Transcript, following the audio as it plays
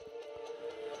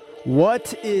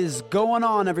What is going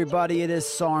on, everybody? It is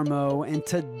Sarmo, and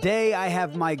today I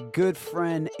have my good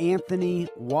friend Anthony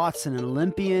Watson, an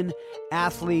Olympian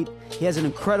athlete. He has an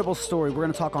incredible story. We're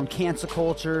going to talk on cancel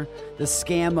culture, the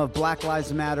scam of Black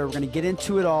Lives Matter. We're going to get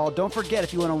into it all. Don't forget,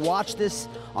 if you want to watch this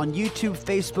on YouTube,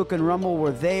 Facebook, and Rumble, we're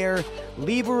there.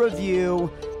 Leave a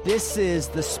review. This is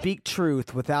the Speak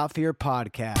Truth Without Fear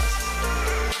podcast.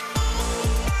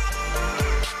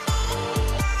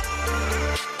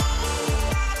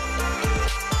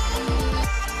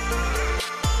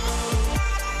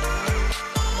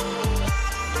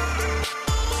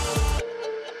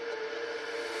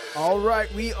 All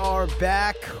right, we are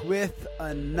back with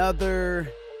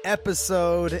another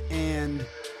episode, and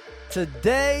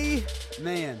today,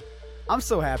 man, I'm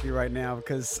so happy right now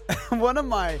because one of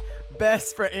my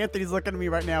best friend, Anthony's looking at me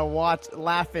right now,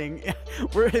 laughing.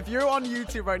 If you're on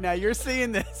YouTube right now, you're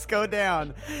seeing this go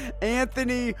down.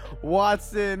 Anthony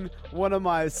Watson, one of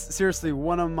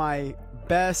my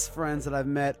best friends that I've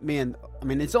met. Man, I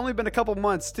mean, it's only been a couple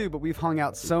months too, but we've hung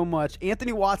out so much.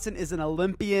 Anthony Watson is an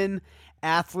Olympian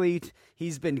athlete.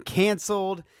 He's been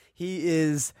canceled. He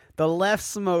is the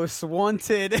left's most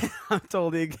wanted. I'm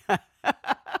totally.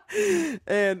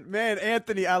 And man,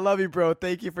 Anthony, I love you, bro.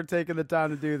 Thank you for taking the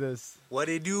time to do this. What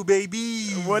it do, baby?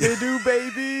 What it do,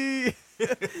 baby?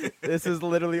 This is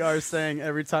literally our saying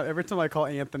every time I call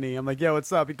Anthony. I'm like, yo,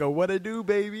 what's up? He go, what it do,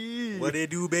 baby? What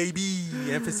it do, baby?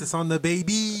 Emphasis on the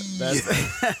baby.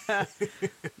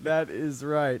 That is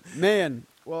right, man.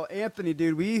 Well, Anthony,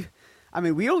 dude, we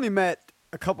only met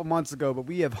a couple months ago, but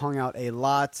we have hung out a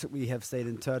lot. We have stayed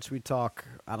in touch. We talk,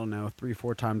 I don't know,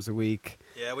 3-4 times a week.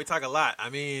 Yeah, we talk a lot. I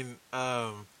mean,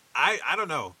 I don't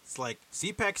know. It's like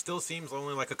CPAC still seems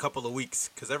only like a couple of weeks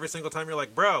because every single time you're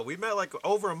like, bro, we met like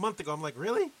over a month ago. I'm like,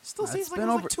 really? Still seems like it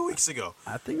was like 2 weeks ago.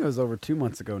 I think it was over 2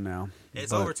 months ago now.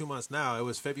 It's over 2 months now. It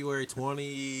was February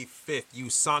 25th. You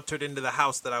sauntered into the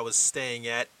house that I was staying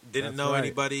at. Didn't know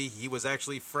anybody. He was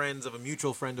actually friends of a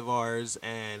mutual friend of ours,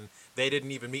 and they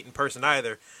didn't even meet in person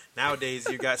either. Nowadays,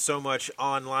 you got so much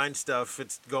online stuff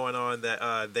it's going on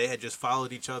that they had just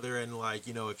followed each other and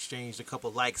exchanged a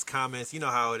couple likes, comments. You know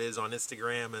how it is on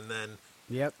Instagram. And then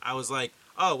I was like,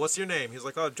 oh, what's your name? He's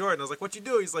like, oh, Jordan. I was like, what you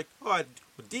do? He's like, oh, I'm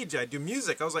a DJ. I do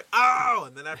music. I was like, oh.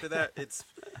 And then after that, it's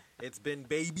been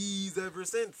babies ever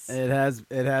since. It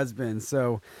has been.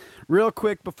 So real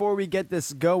quick, before we get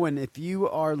this going, if you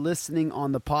are listening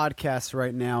on the podcast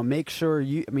right now, make sure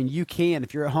you can.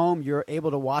 If you're at home, you're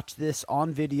able to watch this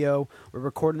on video. We're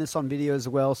recording this on video as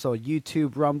well. So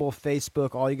YouTube, Rumble,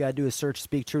 Facebook, all you got to do is search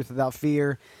Speak Truth Without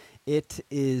Fear. It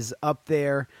is up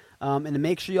there. And to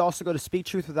make sure you also go to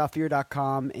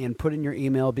speaktruthwithoutfear.com and put in your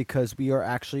email because we are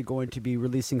actually going to be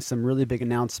releasing some really big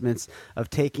announcements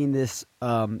of taking this,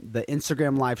 the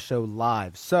Instagram live show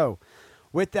live. So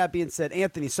with that being said,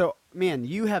 Anthony, so man,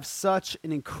 you have such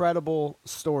an incredible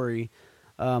story.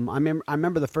 I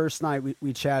remember the first night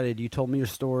we chatted, you told me your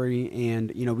story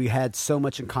and, we had so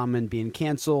much in common being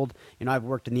canceled. I've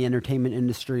worked in the entertainment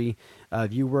industry.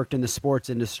 You worked in the sports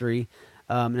industry.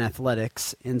 And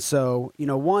athletics. And so,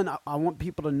 one, I want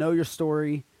people to know your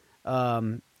story, how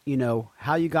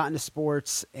you got into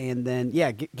sports, and then,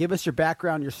 give us your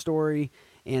background, your story,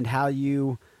 and how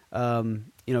you,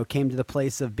 came to the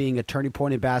place of being a Turning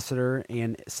Point ambassador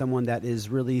and someone that is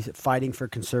really fighting for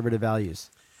conservative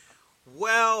values.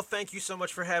 Well, thank you so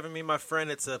much for having me, my friend.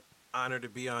 It's an honor to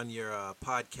be on your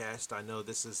podcast. I know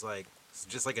this is it's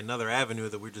just like another avenue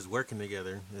that we're just working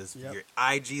together. Your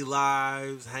IG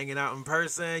lives, hanging out in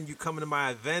person, you coming to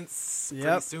my events.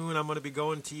 Pretty soon I'm going to be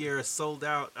going to your sold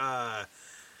out,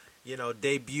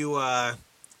 debut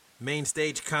main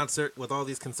stage concert with all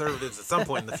these conservatives at some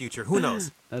point in the future. Who knows?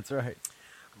 That's right.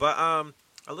 But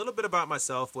a little bit about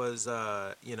myself was,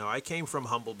 I came from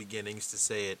humble beginnings, to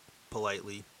say it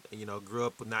politely. Grew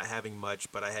up with not having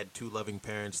much, but I had two loving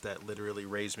parents that literally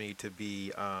raised me to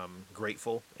be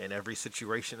grateful in every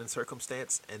situation and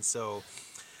circumstance. And so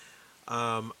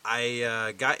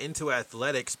I got into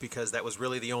athletics because that was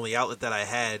really the only outlet that I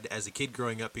had as a kid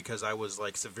growing up, because I was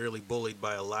severely bullied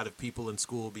by a lot of people in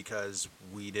school because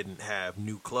we didn't have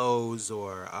new clothes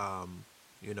or,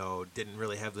 didn't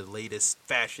really have the latest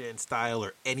fashion, style,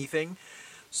 or anything.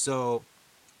 So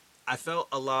I felt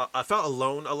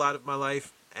alone a lot of my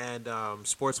life. And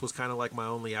sports was kind of like my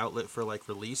only outlet for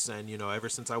release. And, ever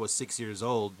since I was 6 years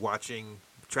old, watching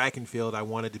track and field, I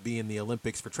wanted to be in the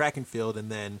Olympics for track and field,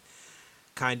 and then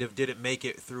kind of didn't make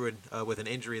it through with an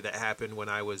injury that happened when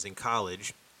I was in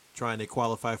college, trying to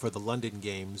qualify for the London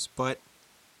Games. But,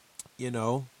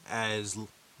 as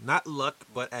not luck,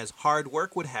 but as hard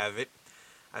work would have it,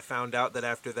 I found out that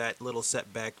after that little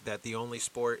setback that the only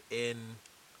sport in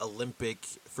Olympic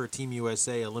for Team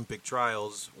USA Olympic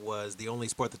trials was the only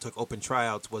sport that took open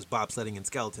tryouts was bobsledding and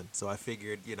skeleton. So I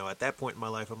figured, at that point in my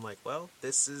life, I'm like, well,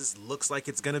 looks like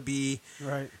it's going to be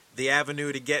Right. the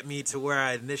avenue to get me to where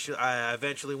I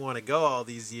eventually want to go all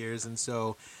these years. And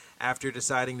so after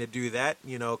deciding to do that,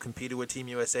 competed with Team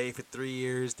USA for 3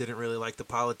 years, didn't really like the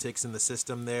politics and the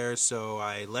system there. So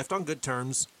I left on good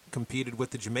terms, competed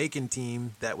with the Jamaican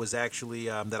team that was actually,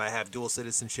 that I have dual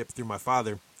citizenship through my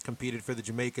father, competed for the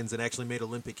Jamaicans and actually made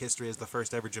Olympic history as the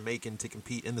first ever Jamaican to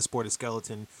compete in the sport of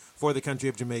skeleton for the country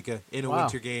of Jamaica in a Wow.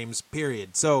 Winter Games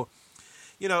period. So,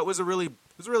 it was a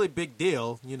really big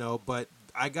deal, but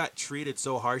I got treated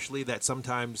so harshly that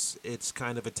sometimes it's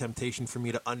kind of a temptation for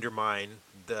me to undermine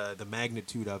the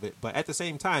magnitude of it. But at the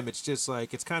same time, it's just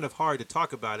like, it's kind of hard to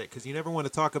talk about it because you never want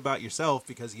to talk about yourself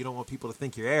because you don't want people to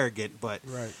think you're arrogant. But,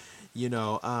 Right.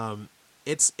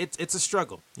 It's a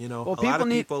struggle, Well, a lot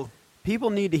of people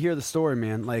need to hear the story,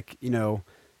 man. Like,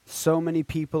 so many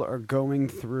people are going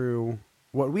through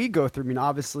what we go through. I mean,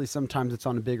 obviously, sometimes it's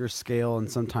on a bigger scale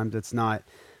and sometimes it's not.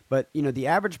 But, the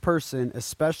average person,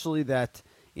 especially that,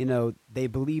 they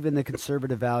believe in the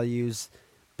conservative values,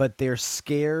 but they're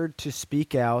scared to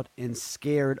speak out and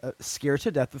scared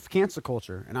to death of cancel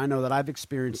culture. And I know that I've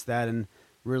experienced that, and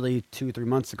really 2-3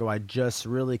 months ago, I just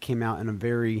really came out in a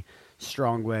very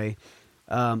strong way.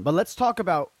 But let's talk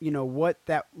about, what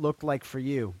that looked like for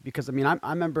you, because I mean, I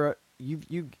remember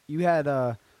you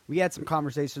had we had some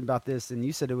conversations about this, and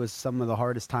you said it was some of the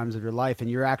hardest times of your life, and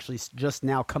you're actually just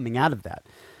now coming out of that.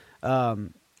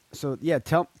 So yeah,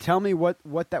 tell me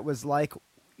what that was like,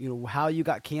 how you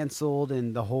got canceled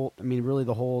and really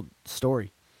the whole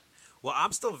story. Well,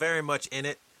 I'm still very much in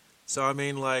it. So I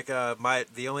mean, like,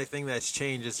 the only thing that's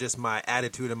changed is just my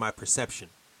attitude and my perception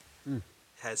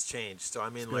has changed. So I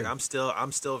mean, like, I'm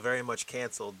still very much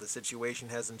canceled. The situation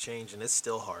hasn't changed, and it's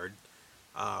still hard.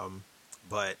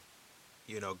 But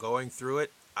going through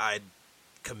it, I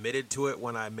committed to it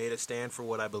when I made a stand for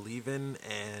what I believe in,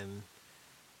 and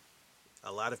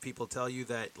a lot of people tell you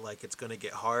that, like, it's going to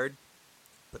get hard,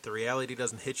 but the reality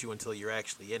doesn't hit you until you're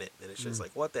actually in it. And it's just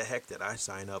like, what the heck did I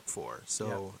sign up for?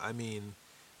 So, I mean,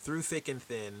 through thick and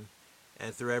thin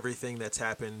and through everything that's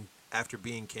happened after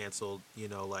being canceled,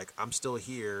 like, I'm still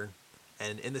here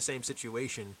and in the same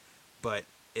situation, but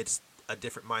it's a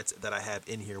different mindset that I have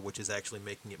in here, which is actually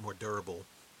making it more durable.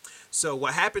 So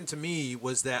what happened to me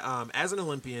was that as an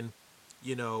Olympian,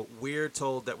 we're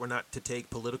told that we're not to take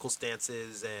political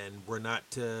stances and we're not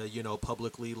to,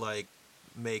 publicly, like,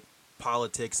 make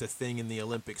politics a thing in the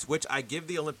Olympics, which I give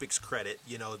the Olympics credit.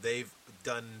 They've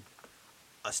done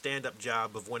a stand-up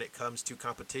job of when it comes to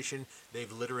competition.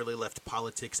 They've literally left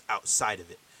politics outside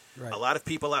of it. Right. A lot of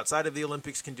people outside of the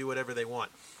Olympics can do whatever they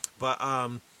want. But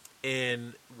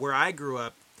in where I grew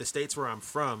up, the states where I'm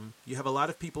from, you have a lot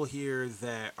of people here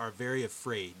that are very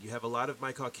afraid. You have a lot of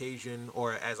my Caucasian,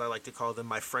 or as I like to call them,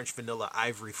 my French vanilla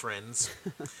ivory friends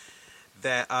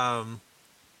that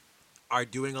are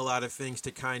doing a lot of things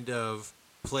to kind of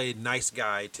play nice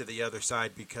guy to the other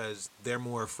side because they're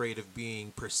more afraid of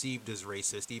being perceived as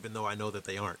racist, even though I know that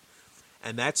they aren't.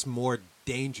 And that's more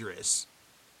dangerous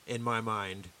in my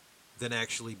mind than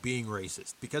actually being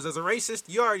racist. Because as a racist,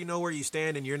 you already know where you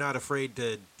stand and you're not afraid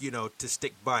to, to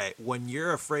stick by it. When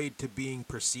you're afraid to being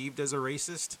perceived as a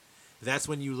racist, that's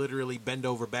when you literally bend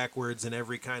over backwards in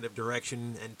every kind of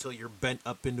direction until you're bent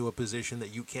up into a position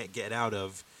that you can't get out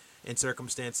of in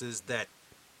circumstances that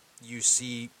you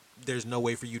see there's no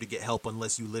way for you to get help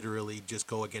unless you literally just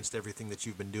go against everything that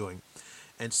you've been doing.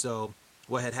 And so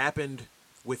what had happened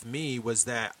with me was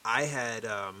that I had,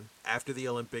 after the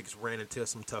Olympics, ran into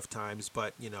some tough times,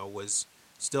 but, was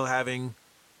still having,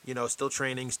 still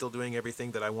training, still doing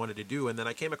everything that I wanted to do. And then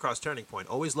I came across Turning Point.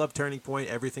 Always loved Turning Point,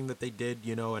 everything that they did,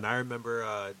 and I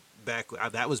remember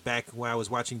that was back when I was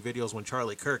watching videos when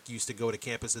Charlie Kirk used to go to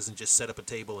campuses and just set up a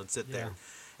table and sit there.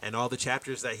 And all the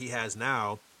chapters that he has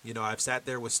now, I've sat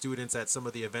there with students at some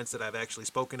of the events that I've actually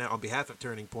spoken at on behalf of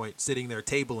Turning Point, sitting there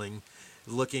tabling,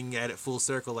 looking at it full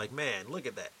circle like, man, look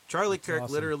at that. Charlie Kirk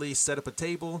literally set up a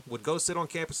table, would go sit on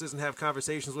campuses and have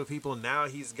conversations with people, and now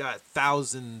he's got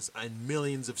thousands and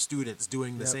millions of students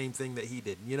doing the same thing that he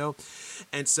did,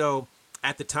 And so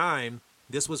at the time,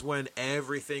 this was when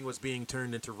everything was being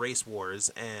turned into race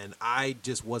wars, and I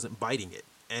just wasn't biting it.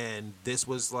 And this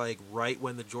was like right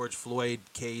when the George Floyd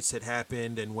case had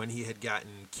happened and when he had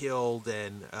gotten killed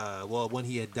and, when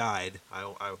he had died.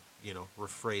 I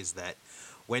rephrase that.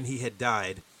 When he had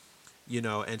died,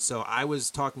 and so I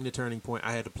was talking to Turning Point.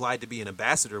 I had applied to be an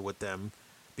ambassador with them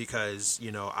because,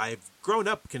 I've grown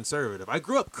up conservative. I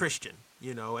grew up Christian.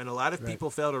 You know, and a lot of Right.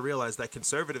 people fail to realize that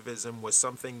conservatism was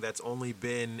something that's only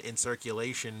been in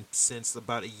circulation since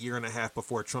about a year and a half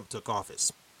before Trump took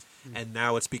office. And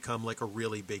now it's become like a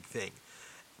really big thing.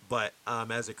 But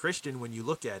as a Christian, when you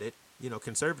look at it, you know,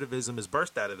 conservatism is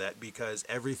birthed out of that because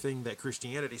everything that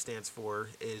Christianity stands for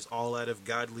is all out of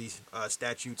godly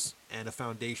statutes and a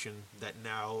foundation that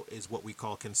now is what we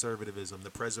call conservatism,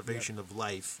 the preservation of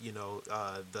life, you know,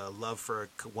 the love for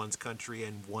one's country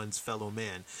and one's fellow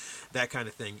man, that kind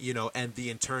of thing, you know, and the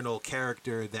internal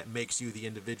character that makes you the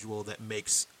individual that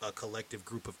makes a collective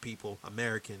group of people,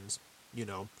 Americans, you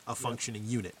know, a functioning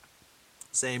unit.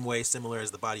 Same way, similar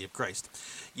as the body of Christ,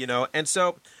 you know, and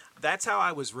so that's how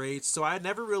I was raised. So I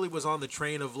never really was on the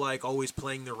train of like always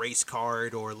playing the race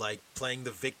card or like playing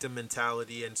the victim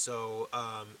mentality. And so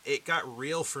it got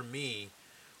real for me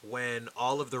when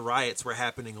all of the riots were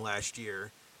happening last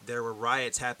year. There were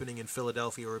riots happening in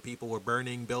Philadelphia where people were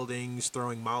burning buildings,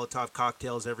 throwing Molotov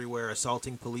cocktails everywhere,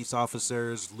 assaulting police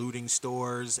officers, looting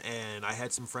stores. And I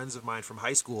had some friends of mine from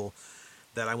high school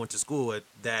that I went to school with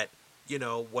that, you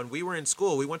know, when we were in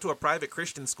school, we went to a private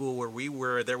Christian school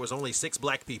where there was only 6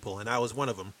 black people, and I was one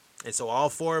of them. And so all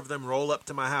 4 of them roll up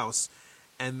to my house,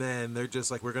 and then they're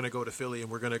just like, we're going to go to Philly, and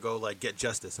we're going to go, like, get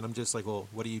justice. And I'm just like, well,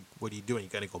 what are you doing? You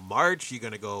going to go march? You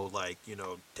going to go, like, you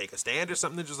know, take a stand or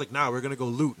something? They're just like, nah, we're going to go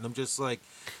loot. And I'm just like...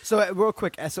 So real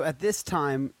quick, so at this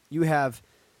time, you have,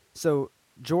 so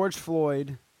George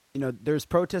Floyd, you know, there's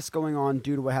protests going on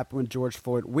due to what happened with George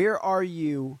Floyd. Where are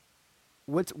you?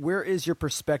 Where is your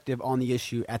perspective on the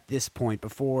issue at this point?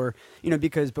 Before, you know,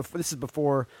 because this is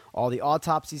before all the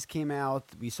autopsies came out,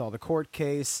 we saw the court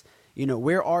case. You know,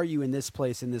 where are you in this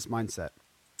place, in this mindset?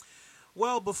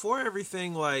 Well, before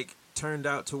everything like turned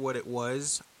out to what it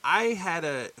was, I had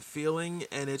a feeling,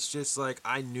 and it's just like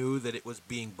I knew that it was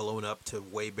being blown up to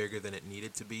way bigger than it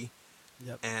needed to be.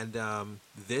 Yep. And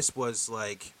this was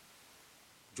like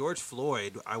George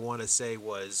Floyd, I want to say,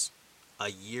 was a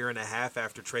year and a half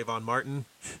after Trayvon Martin,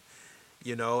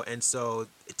 you know, and so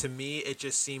to me it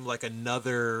just seemed like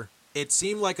another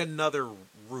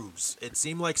ruse. It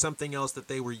seemed like something else that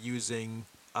they were using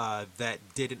that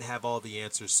didn't have all the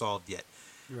answers solved yet.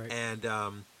 Right.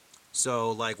 And so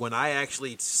like when I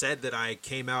actually said that I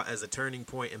came out as a Turning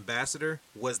Point ambassador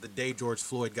was the day George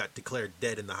Floyd got declared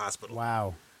dead in the hospital.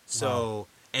 Wow. So,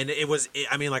 and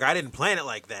I mean, like, I didn't plan it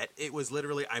like that. It was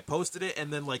literally, I posted it,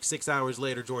 and then, like, 6 hours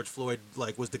later, George Floyd,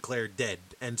 like, was declared dead.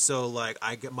 And so, like,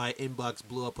 my inbox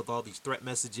blew up with all these threat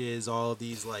messages, all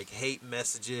these, like, hate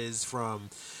messages from,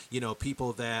 you know,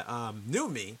 people that knew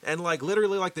me. And, like,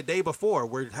 literally, like, the day before,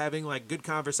 were having, like, good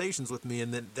conversations with me.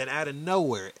 And then out of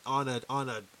nowhere, on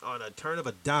a turn of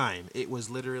a dime, it was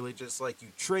literally just like, you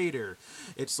traitor.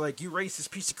 It's like, you racist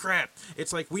piece of crap.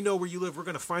 It's like, we know where you live. We're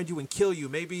going to find you and kill you.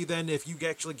 Maybe then if you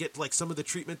actually get like some of the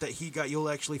treatment that he got, you'll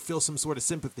actually feel some sort of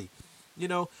sympathy, you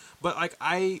know. But like,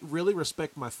 I really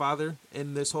respect my father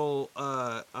in this whole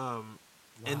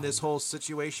in this whole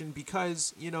situation,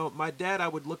 because, you know, my dad, I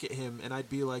would look at him and I'd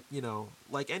be like, you know,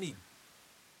 like any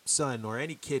son or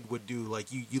any kid would do, like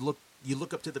you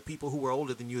look up to the people who are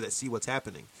older than you that see what's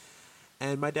happening.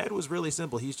 And my dad was really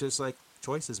simple. He's just like,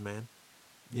 choices, man,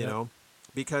 you know.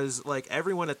 Because, like,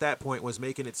 everyone at that point was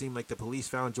making it seem like the police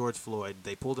found George Floyd,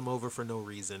 they pulled him over for no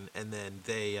reason, and then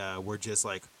they were just,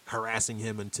 like, harassing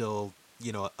him until,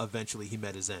 you know, eventually he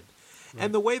met his end. Right.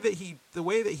 And the way that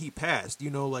he passed, you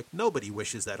know, like, nobody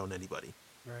wishes that on anybody.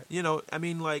 Right. You know, I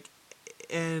mean, like,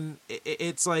 and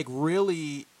it's, like,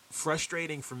 really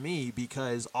frustrating for me,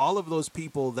 because all of those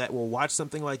people that will watch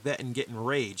something like that and get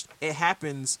enraged, it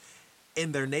happens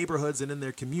in their neighborhoods and in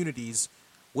their communities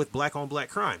with black-on-black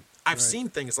crime. I've seen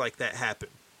things like that happen.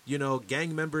 You know,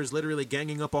 gang members literally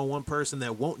ganging up on one person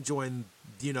that won't join,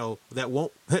 you know, that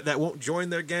won't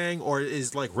join their gang, or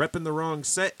is like repping the wrong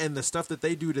set, and the stuff that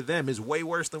they do to them is way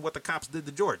worse than what the cops did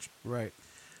to George. Right.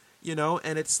 You know,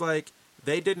 and it's like,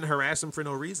 they didn't harass him for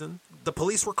no reason. The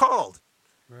police were called.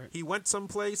 Right. He went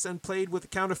someplace and played with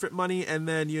counterfeit money, and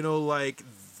then, you know, like,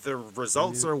 the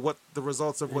results are what the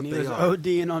results of what they are.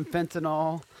 ODing on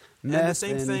fentanyl. And the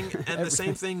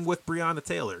same thing with Breonna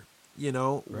Taylor. You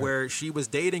know, where she was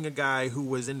dating a guy who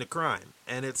was into crime.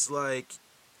 And it's like,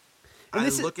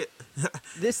 this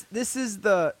is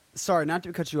the, sorry, not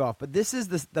to cut you off, but this is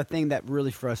the thing that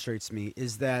really frustrates me,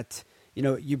 is that, you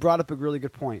know, you brought up a really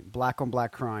good point, black on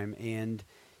black crime. And,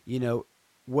 you know,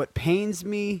 what pains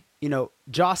me, you know,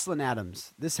 Jocelyn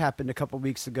Adams, this happened a couple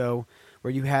weeks ago,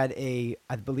 where you had I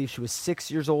believe she was 6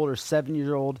 years old or 7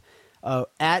 years old,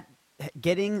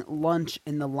 getting lunch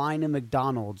in the line of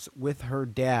McDonald's with her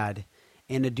dad,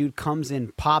 and a dude comes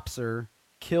in, pops her,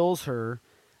 kills her,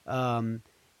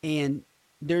 and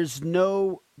there's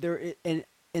no and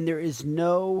there is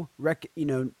no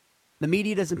the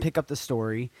media doesn't pick up the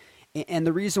story, and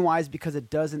the reason why is because it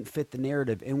doesn't fit the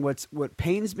narrative. And what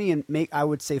pains me and I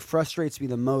would say frustrates me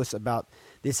the most about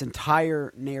this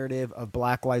entire narrative of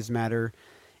Black Lives Matter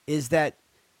is that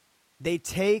they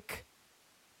take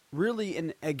really,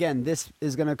 and again, this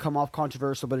is going to come off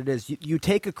controversial, but it is. You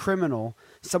take a criminal,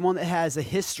 someone that has a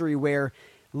history where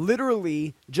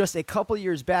literally just a couple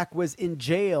years back was in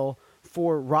jail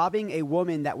for robbing a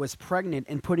woman that was pregnant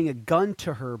and putting a gun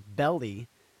to her belly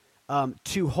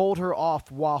to hold her off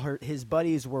while his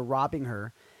buddies were robbing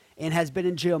her, and has been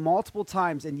in jail multiple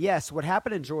times. And yes, what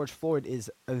happened to George Floyd is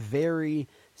a very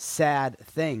sad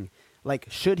thing. Like,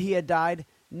 should he have died?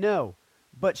 No.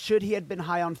 But should he have been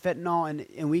high on fentanyl?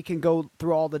 And we can go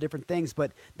through all the different things.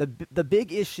 But the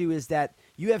big issue is that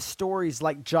you have stories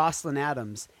like Jocelyn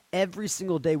Adams every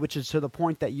single day, which is to the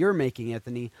point that you're making,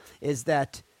 Anthony, is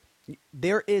that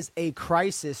there is a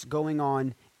crisis going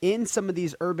on in some of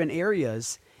these urban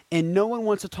areas, and no one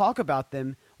wants to talk about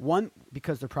them. One,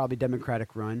 because they're probably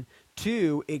Democratic run.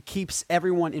 Two, it keeps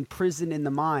everyone in prison in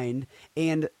the mind.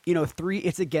 And, three,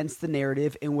 it's against the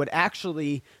narrative and would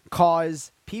actually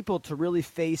cause people to really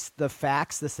face the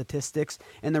facts, the statistics,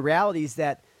 and the realities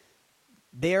that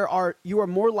you are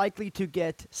more likely to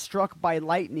get struck by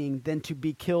lightning than to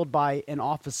be killed by an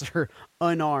officer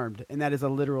unarmed. And that is a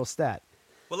literal stat.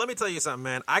 Well, let me tell you something,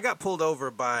 man. I got pulled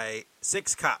over by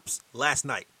 6 cops last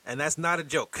night, and that's not a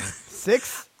joke.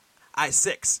 6?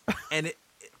 6.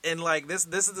 And like this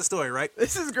is the story, right?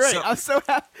 This is great. I'm so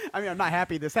happy. I mean, I'm not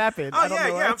happy this happened. Oh,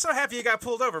 yeah. I'm so happy you got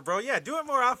pulled over, bro. Yeah, do it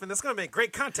more often. That's going to make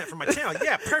great content for my channel.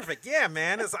 Yeah, perfect. Yeah,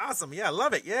 man. It's awesome. Yeah, I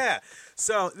love it. Yeah.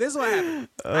 So this is what happened.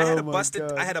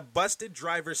 I had a busted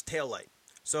driver's taillight.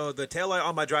 So the taillight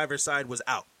on my driver's side was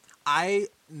out. I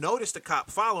noticed a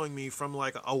cop following me from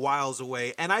like a whiles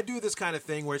away, and I do this kind of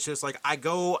thing where it's just like I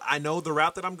know the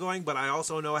route that I'm going, but I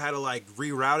also know how to like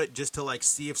reroute it just to like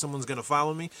see if someone's gonna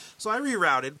follow me. So I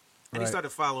rerouted, and he started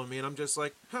following me, and I'm just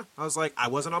like, huh. I was like, I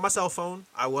wasn't on my cell phone.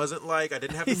 I wasn't like, I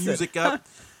didn't have the music up,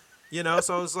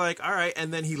 so I was like, all right,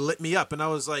 and then he lit me up, and I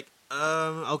was like,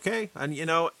 okay. And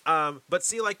but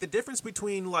see, like the difference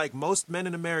between like most men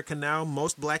in America now,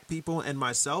 most black people, and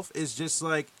myself is just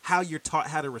like how you're taught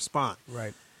how to respond.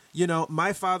 Right.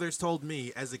 My father's told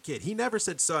me as a kid, he never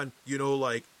said, son,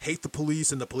 like hate the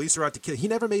police and the police are out to kill. He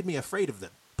never made me afraid of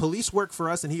them. Police work for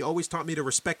us, and he always taught me to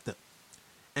respect them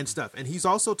and stuff. And he's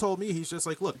also told me, he's just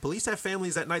like, look, police have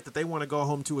families at night that they want to go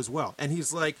home to as well. And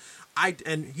he's like,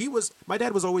 my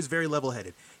dad was always very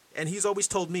level-headed. And he's always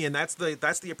told me, and that's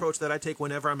the approach that I take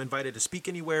whenever I'm invited to speak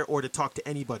anywhere or to talk to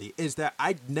anybody, is that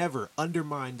I'd never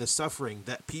undermine the suffering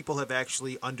that people have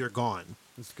actually undergone.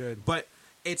 That's good. But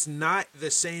it's not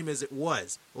the same as it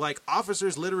was. Like,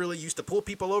 officers literally used to pull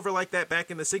people over like that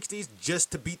back in the 60s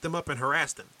just to beat them up and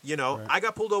harass them. Right. I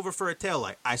got pulled over for a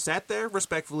taillight. I sat there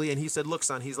respectfully, and he said, look,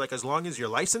 son, he's like, as long as your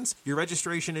license, your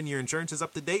registration, and your insurance is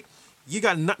up to date, you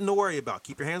got nothing to worry about.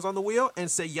 Keep your hands on the wheel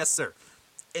and say, yes, sir.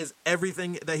 Is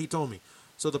everything that he told me.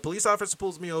 So the police officer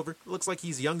pulls me over. Looks like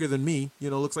he's younger than me.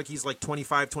 Looks like he's like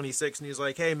 25, 26. And he's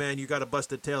like, hey, man, you got a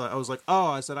busted taillight. I was like, oh,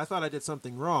 I said, I thought I did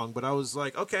something wrong. But I was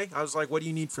like, okay. I was like, what do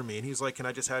you need from me? And he's like, can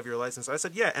I just have your license? I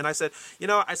said, yeah. And I said,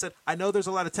 I know there's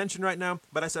a lot of tension right now.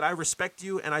 But I said, I respect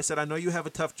you. And I said, I know you have a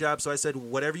tough job. So I said,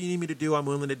 whatever you need me to do, I'm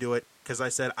willing to do it. Because I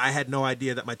said, I had no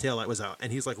idea that my taillight was out.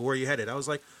 And he's like, where are you headed? I was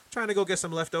like, trying to go get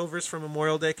some leftovers from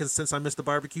Memorial Day since I missed the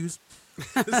barbecues.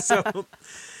 So...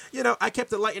 I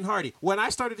kept it light and hearty. When I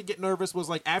started to get nervous was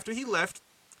like after he left,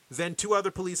 then 2 other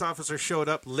police officers showed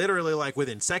up literally like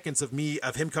within seconds of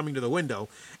him coming to the window.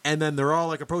 And then they're all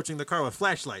like approaching the car with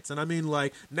flashlights. And I mean,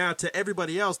 like now to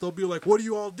everybody else, they'll be like, what are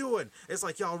you all doing? It's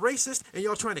like, y'all racist and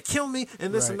y'all trying to kill me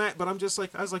and this and that. But I'm just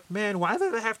like, I was like, man, why do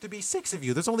there have to be 6 of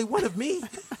you? There's only 1 of me.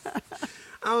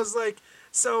 I was like,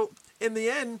 so in the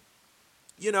end,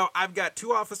 I've got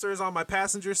 2 officers on my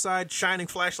passenger side shining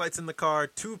flashlights in the car,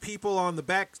 2 people on the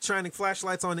back shining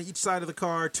flashlights on each side of the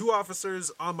car, 2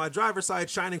 officers on my driver's side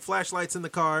shining flashlights in the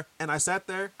car. And I sat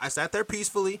there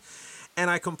peacefully and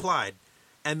I complied.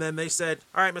 And then they said,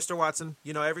 all right, Mr. Watson,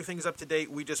 everything's up to date.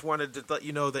 We just wanted to let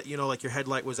you know that, like your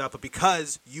headlight was out. But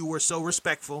because you were so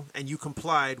respectful and you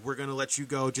complied, we're going to let you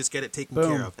go. Just get it taken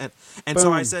care of. And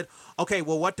so I said, okay,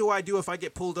 well, what do I do if I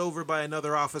get pulled over by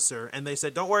another officer? And they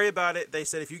said, don't worry about it. They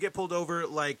said, if you get pulled over,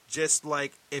 just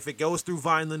if it goes through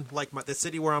Vineland, the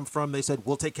city where I'm from, they said,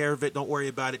 we'll take care of it. Don't worry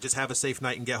about it. Just have a safe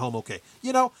night and get home okay.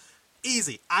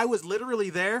 Easy. I was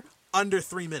literally there under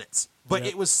 3 minutes. But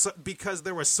Yep. it was because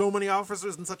there were so many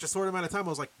officers in such a short amount of time. I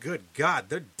was like, good God,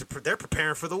 they're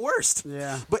preparing for the worst.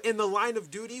 Yeah. But in the line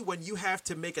of duty, when you have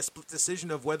to make a split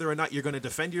decision of whether or not you're going to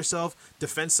defend yourself,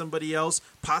 defend somebody else,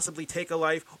 possibly take a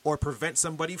life, or prevent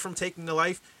somebody from taking a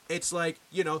life, it's like,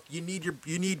 you know, you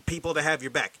need people to have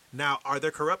your back. Now, are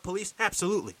there corrupt police?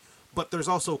 Absolutely. But there's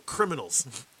also criminals.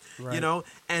 Right. You know,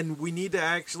 and we need to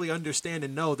actually understand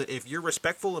and know that if you're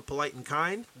respectful and polite and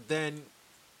kind, then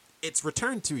it's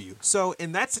returned to you. So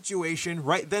in that situation,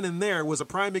 right then and there was a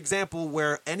prime example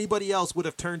where anybody else would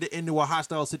have turned it into a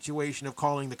hostile situation of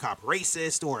calling the cop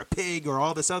racist or a pig or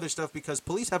all this other stuff, because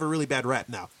police have a really bad rap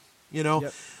now, you know,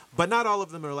 Yep. but not all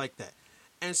of them are like that.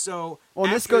 And so,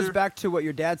 Well, this goes back to what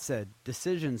your dad said.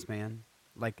 Decisions, man.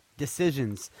 Like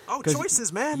decisions. Oh, 'Cause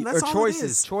choices, man. or That's all choices. it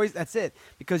is. Choice. That's it.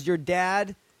 Because your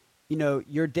dad, you know,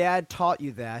 your dad taught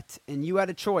you that, and you had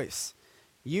a choice.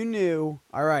 You knew,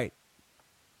 all right.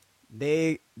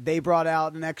 They brought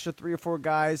out an extra 3 or 4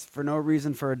 guys for no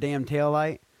reason for a damn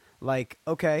taillight. Like,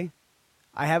 okay,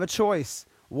 I have a choice.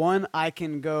 One, I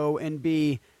can go and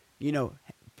be,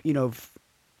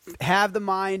 have the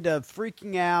mind of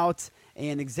freaking out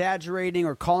and exaggerating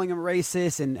or calling him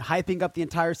racist and hyping up the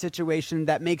entire situation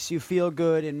that makes you feel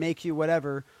good and make you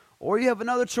whatever. Or you have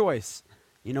another choice.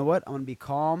 You know what? I'm going to be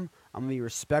calm. I'm going to be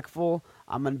respectful.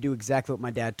 I'm going to do exactly what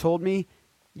my dad told me.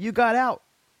 You got out.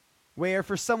 Where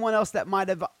for someone else that might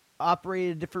have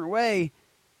operated a different way,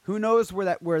 who knows where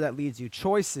that leads you?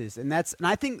 Choices, and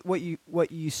I think what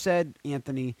you said,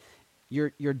 Anthony,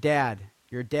 your dad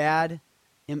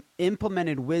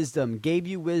implemented wisdom, gave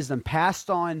you wisdom, passed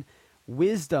on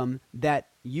wisdom that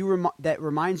that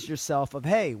reminds yourself of,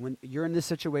 hey, when you're in this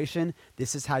situation,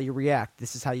 this is how you react,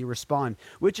 this is how you respond,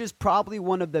 which is probably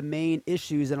one of the main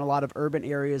issues in a lot of urban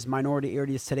areas, minority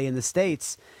areas today in the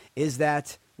States, is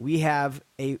that we have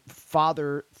a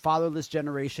fatherless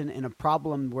generation and a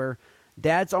problem where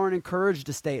dads aren't encouraged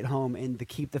to stay at home and to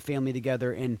keep the family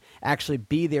together and actually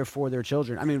be there for their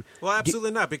children. I mean, well,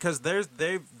 absolutely not, because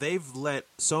they've let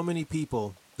so many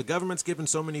people, the government's given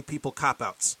so many people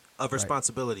cop-outs of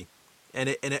responsibility. And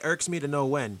it irks me to no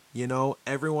when, you know,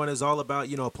 everyone is all about,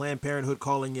 you know, Planned Parenthood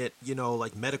calling it, you know,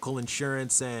 like medical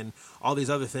insurance and all these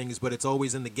other things, but it's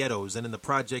always in the ghettos and in the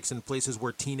projects and places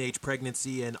where teenage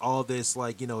pregnancy and all this,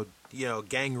 like, you know,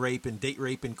 gang rape and date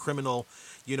rape and criminal,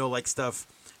 you know, like stuff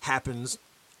happens.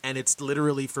 And it's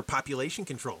literally for population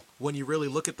control when you really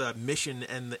look at the mission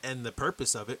and the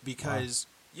purpose of it, because,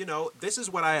 you know, this is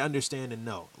what I understand and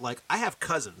know. Like, I have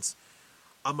cousins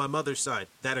on my mother's side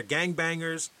that are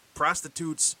gangbangers,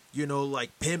 prostitutes, you know,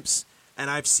 like pimps, and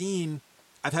I've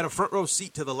had a front row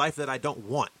seat to the life that I don't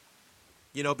want,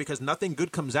 you know, because nothing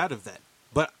good comes out of that.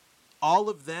 But all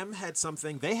of them had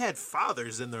something, they had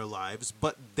fathers in their lives,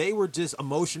 but they were just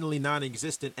emotionally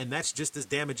non-existent, and that's just as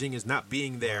damaging as not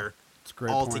being there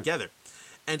altogether.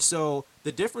 And so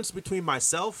the difference between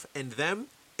myself and them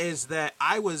is that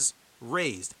I was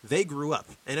raised, they grew up,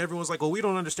 and everyone's like, well, we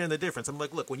don't understand the difference. I'm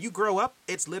like, look, when you grow up,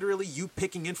 it's literally you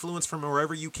picking influence from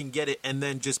wherever you can get it and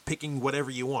then just picking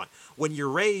whatever you want. When you're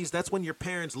raised, that's when your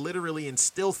parents literally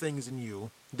instill things in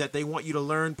you that they want you to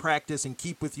learn, practice, and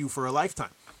keep with you for a lifetime.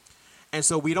 And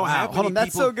so we don't have many hold on,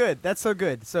 that's people. so good. That's so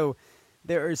good. So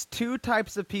there is 2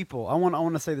 types of people. I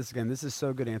want to say this again. This is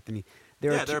so good, Anthony.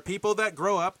 There are people that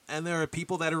grow up, and there are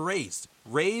people that are raised.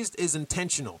 Raised is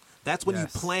intentional. That's when you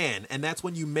plan, and that's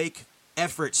when you make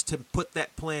efforts to put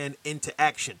that plan into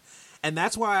action. And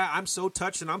that's why I'm so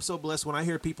touched and I'm so blessed when I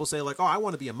hear people say, like, oh, I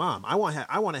want to be a mom. I want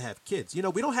to have kids. You know,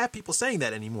 we don't have people saying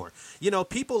that anymore. You know,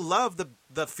 people love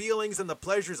the feelings and the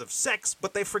pleasures of sex,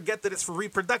 but they forget that it's for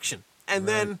reproduction. And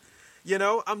then, you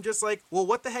know, I'm just like, well,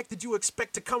 what the heck did you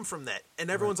expect to come from that? And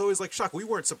everyone's always like, shocked. We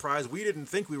weren't surprised. We didn't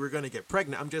think we were going to get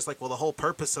pregnant. I'm just like, well, the whole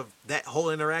purpose of that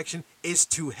whole interaction is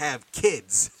to have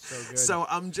kids. So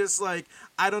I'm just like,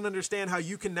 I don't understand how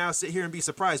you can now sit here and be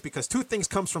surprised, because 2 things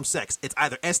comes from sex. It's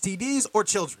either STDs or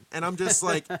children. And I'm just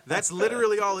like, that's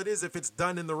literally all it is if it's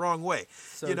done in the wrong way.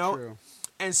 So you know? true.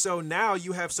 And so now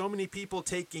you have so many people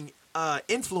taking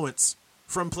influence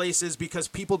from places because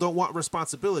people don't want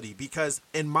responsibility. Because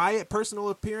in my personal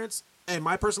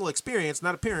experience,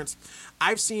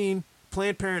 I've seen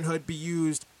Planned Parenthood be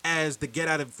used as the get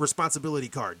out of responsibility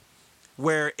card,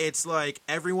 where it's like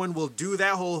everyone will do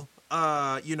that whole,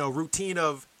 routine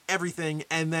of everything.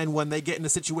 And then when they get in a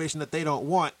situation that they don't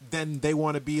want, then they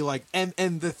want to be like, and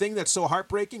the thing that's so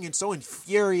heartbreaking and so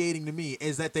infuriating to me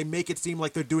is that they make it seem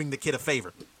like they're doing the kid a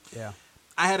favor. Yeah.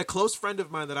 I had a close friend of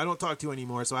mine that I don't talk to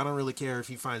anymore, so I don't really care if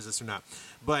he finds this or not.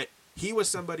 But he was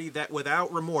somebody that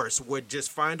without remorse would just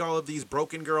find all of these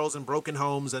broken girls and broken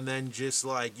homes and then just,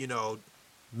 like, you know,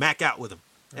 mac out with them.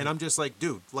 And I'm just like,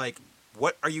 dude, like,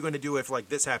 what are you going to do if like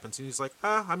this happens? And he's like,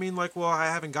 I mean, like, well, I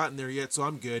haven't gotten there yet, so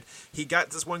I'm good. He got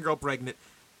this one girl pregnant.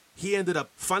 He ended up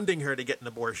funding her to get an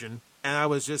abortion. And I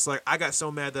was just like, I got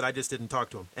so mad that I just didn't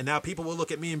talk to him. And now people will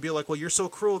look at me and be like, well, you're so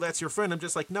cruel. That's your friend. I'm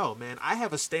just like, no, man, I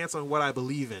have a stance on what I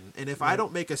believe in. And if I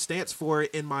don't make a stance for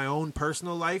it in my own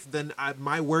personal life, then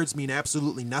my words mean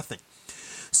absolutely nothing.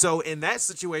 So in that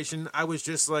situation, I was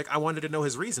just like, I wanted to know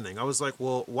his reasoning. I was like,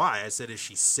 well, why? I said, is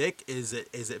she sick? Is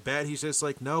it bad? He's just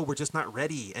like, no, we're just not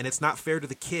ready. And it's not fair to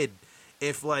the kid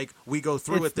if like we go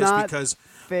through with this because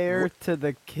fair to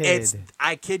the kid.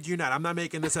 I kid you not. I'm not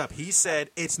making this up. He said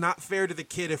it's not fair to the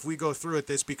kid if we go through with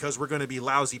this because we're going to be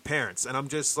lousy parents. And I'm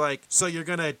just like, so you're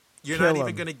not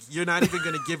even going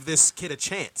to give this kid a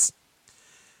chance.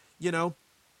 You know?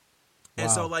 And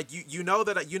Wow. so like you know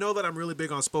that I'm really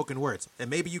big on spoken words, and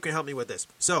maybe you can help me with this.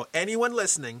 So anyone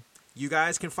listening, you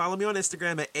guys can follow me on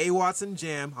Instagram at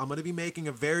 @AWatsonJam. I'm going to be making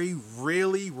a very,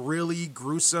 really, really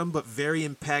gruesome but very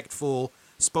impactful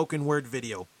spoken word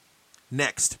video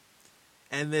next.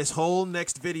 And this whole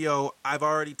next video, I've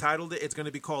already titled it. It's going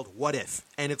to be called What If?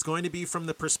 And it's going to be from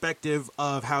the perspective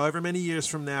of however many years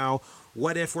from now,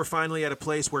 what if we're finally at a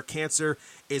place where cancer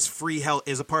is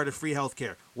a part of free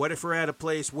healthcare? What if we're at a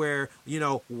place where,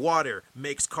 water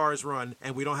makes cars run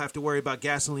and we don't have to worry about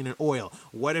gasoline and oil?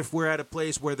 What if we're at a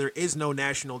place where there is no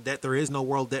national debt, there is no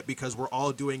world debt because we're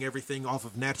all doing everything off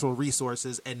of natural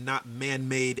resources and not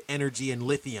man-made energy and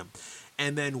lithium?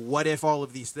 And then what if all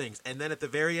of these things? And then at the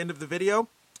very end of the video,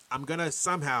 I'm going to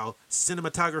somehow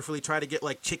cinematographically try to get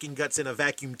like chicken guts in a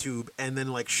vacuum tube and then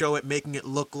like show it, making it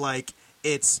look like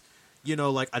it's,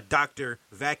 like a doctor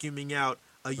vacuuming out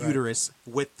a uterus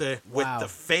with the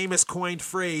famous coined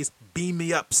phrase, "Beam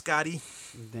me up, Scotty."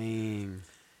 Dang.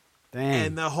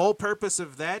 And the whole purpose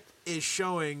of that is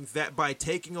showing that by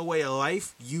taking away a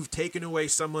life, you've taken away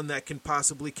someone that can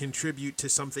possibly contribute to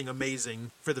something amazing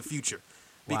for the future.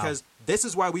 Because this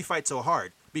is why we fight so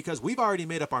hard, because we've already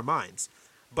made up our minds.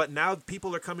 But now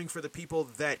people are coming for the people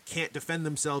that can't defend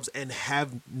themselves and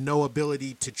have no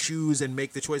ability to choose and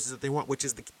make the choices that they want, which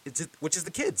is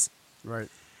the kids. Right.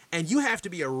 And you have to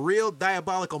be a real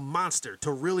diabolical monster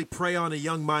to really prey on a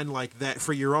young mind like that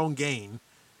for your own gain,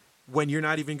 when you're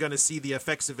not even going to see the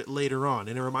effects of it later on.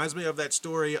 And it reminds me of that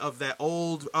story of that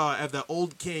old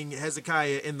king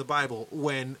Hezekiah in the Bible,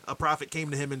 when a prophet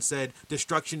came to him and said,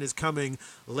 destruction is coming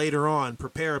later on,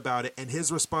 prepare about it. And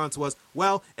his response was,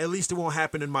 well, at least it won't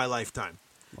happen in my lifetime.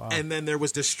 Wow. And then there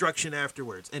was destruction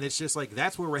afterwards. And it's just like,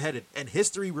 that's where we're headed. And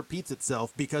history repeats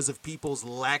itself because of people's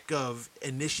lack of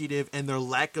initiative and their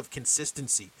lack of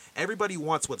consistency. Everybody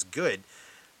wants what's good,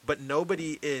 but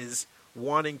nobody is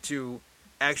wanting to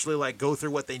actually like go through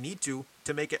what they need to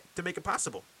make it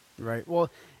possible. Right.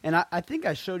 Well, and I think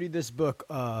I showed you this book,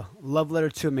 Love Letter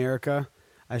to America.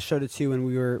 I showed it to you when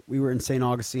we were in St.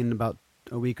 Augustine about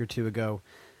a week or two ago.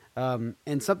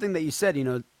 And something that you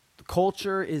said,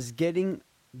 culture is getting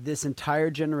this entire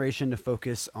generation to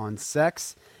focus on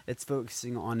sex. It's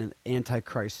focusing on an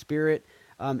antichrist spirit.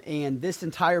 And this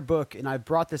entire book, and I've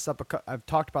brought this up, I've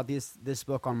talked about this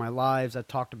book on my lives. I've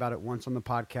talked about it once on the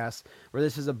podcast, where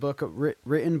this is a book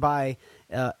written by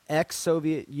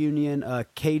ex-Soviet Union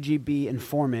KGB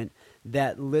informant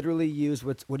that literally used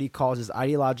what he calls his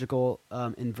ideological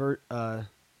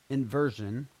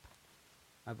inversion.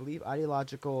 I believe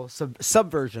ideological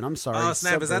subversion. I'm sorry. Oh,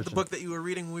 snap. Subversion. Is that the book that you were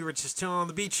reading when we were just chilling on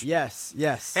the beach? Yes.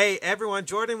 Hey, everyone,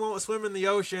 Jordan won't swim in the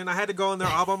ocean. I had to go in there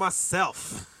all by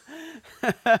myself.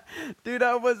 Dude,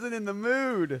 I wasn't in the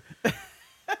mood.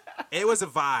 It was a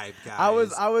vibe,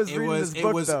 guys. I was reading this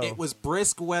book, though. It was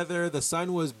brisk weather. The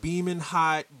sun was beaming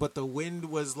hot, but the wind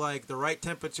was like the right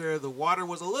temperature. The water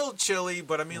was a little chilly,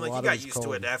 but I mean, like you got used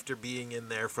to it after being in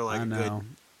there for like a good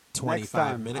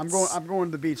 25 minutes. I'm going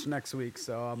to the beach next week,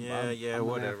 so I'm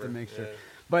whatever. have to make sure. Yeah.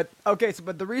 But okay,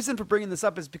 but the reason for bringing this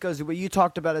up is because what you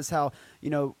talked about is how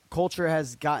culture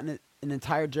has gotten an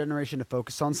entire generation to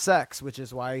focus on sex, which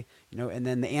is why and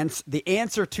then the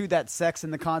answer to that sex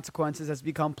and the consequences has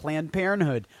become Planned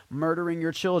Parenthood, murdering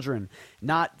your children,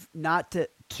 not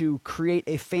to create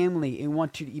a family and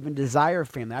want to even desire a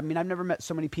family. I mean, I've never met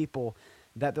so many people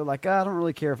that they're like, I don't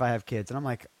really care if I have kids, and I'm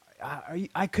like,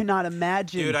 I could not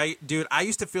imagine. Dude, I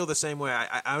used to feel the same way.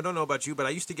 I don't know about you, but I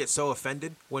used to get so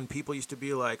offended when people used to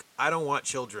be like, I don't want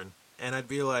children. And I'd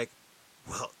be like,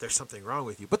 well, there's something wrong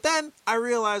with you. But then I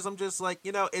realized I'm just like,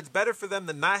 it's better for them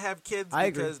to not have kids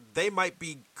because they might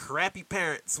be crappy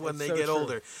parents when they get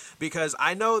older. Because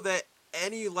I know that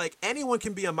anyone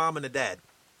can be a mom and a dad,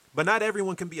 but not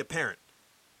everyone can be a parent.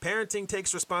 Parenting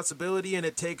takes responsibility, and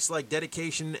it takes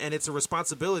dedication, and it's a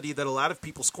responsibility that a lot of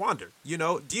people squander.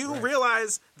 Do you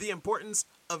realize the importance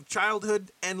of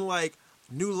childhood and like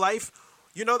new life,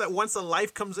 you know that once a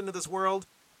life comes into this world,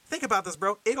 think about this,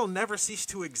 bro, it'll never cease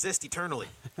to exist eternally.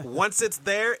 Once it's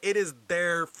there, it is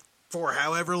there for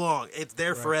however long. It's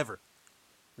there forever.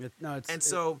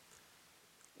 So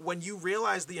when you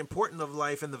realize the importance of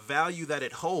life and the value that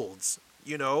it holds,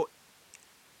 you know,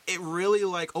 it really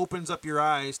like opens up your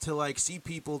eyes to like see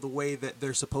people the way that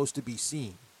they're supposed to be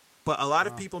seen. But a lot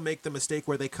of people make the mistake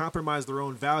where they compromise their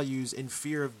own values in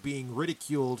fear of being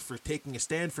ridiculed for taking a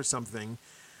stand for something,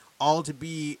 all to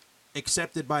be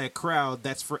accepted by a crowd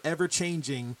that's forever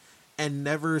changing and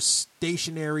never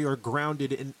stationary or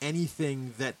grounded in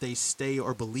anything that they stay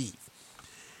or believe.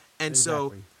 And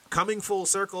so coming full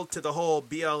circle to the whole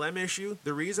BLM issue,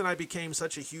 the reason I became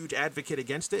such a huge advocate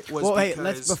against it was because... Hey,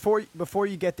 let's before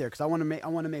you get there, because I want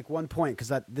to make one point,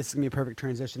 because this is gonna be a perfect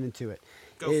transition into it.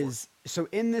 So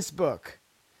in this book,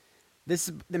 this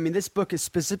book is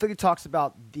specifically talks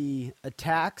about the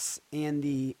attacks and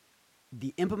the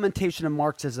implementation of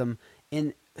Marxism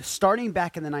in starting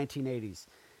back in the 1980s.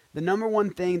 The number one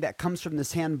thing that comes from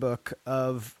this handbook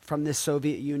from this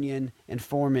Soviet Union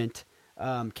informant,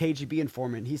 KGB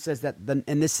informant, he says that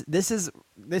this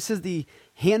is the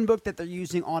handbook that they're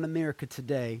using on America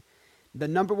today. The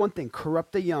number one thing: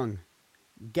 corrupt the young,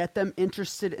 get them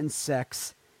interested in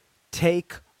sex,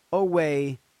 take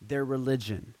away their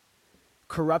religion.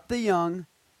 Corrupt the young,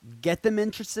 get them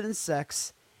interested in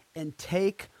sex, and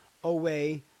take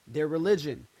away their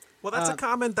religion. Well, that's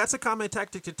a common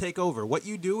tactic to take over. What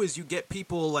you do is you get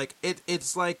people like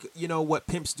it's like, you know, what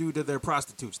pimps do to their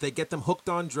prostitutes. They get them hooked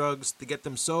on drugs. They get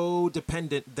them so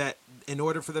dependent that in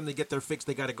order for them to get their fix,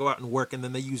 they got to go out and work, and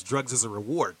then they use drugs as a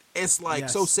reward. It's like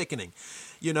so sickening,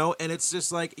 you know, and it's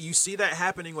just like you see that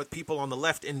happening with people on the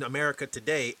left in America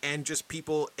today, and just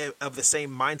people of the same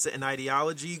mindset and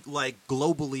ideology, like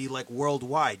globally, like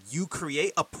worldwide. You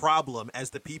create a problem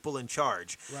as the people in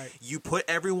charge. Right. You put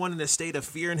everyone in a state of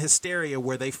fear and hysteria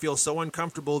where they feel so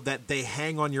uncomfortable that they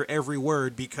hang on your every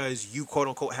word because you quote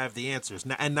unquote have the answers.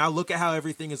 Now look at how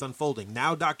everything is unfolding.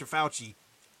 Now Dr. Fauci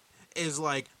is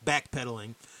like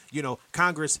backpedaling, you know,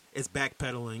 Congress is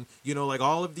backpedaling, you know, like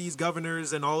all of these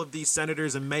governors and all of these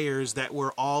senators and mayors that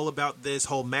were all about this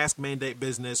whole mask mandate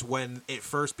business when it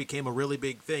first became a really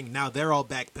big thing. Now they're all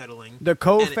backpedaling. The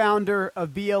co-founder of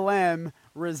BLM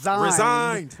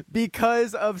resigned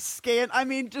because of I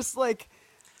mean, just like...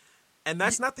 And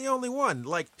that's not the only one.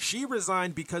 Like, she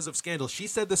resigned because of scandal. She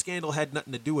said the scandal had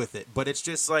nothing to do with it. But it's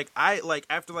just like, I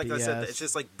said, it's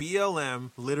just like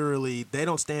BLM, literally, they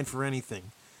don't stand for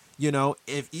anything. You know,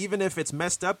 even if it's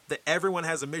messed up, that everyone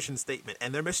has a mission statement.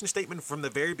 And their mission statement from the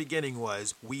very beginning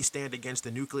was, we stand against the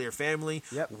nuclear family.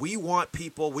 Yep. We want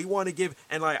people, we want to give,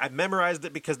 and like I memorized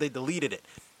it because they deleted it.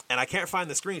 And I can't find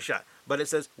the screenshot, but it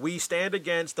says, we stand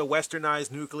against the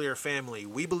westernized nuclear family.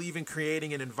 We believe in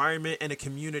creating an environment and a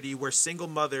community where single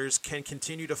mothers can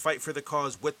continue to fight for the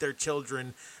cause with their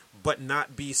children, but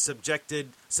not be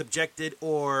subjected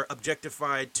or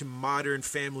objectified to modern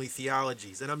family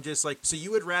theologies. And I'm just like, so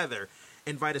you would rather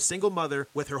invite a single mother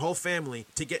with her whole family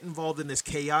to get involved in this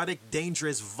chaotic,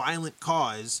 dangerous, violent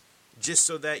cause just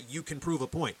so that you can prove a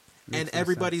point. And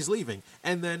everybody's leaving.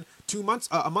 And then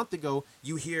a month ago,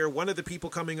 you hear one of the people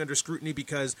coming under scrutiny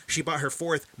because she bought her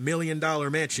 $4 million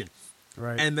mansion.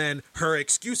 Right. And then her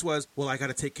excuse was, well, I got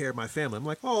to take care of my family. I'm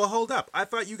like, oh, hold up. I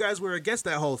thought you guys were against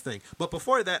that whole thing. But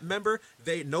before that, remember,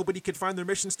 nobody could find their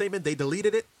mission statement. They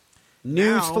deleted it.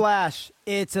 Newsflash,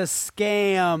 it's a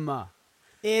scam.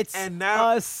 It's a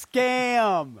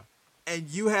scam. And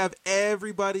you have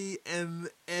everybody, and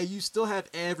you still have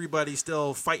everybody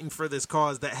still fighting for this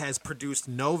cause that has produced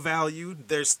no value.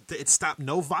 It's stopped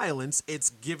no violence. It's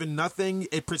given nothing.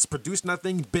 It's produced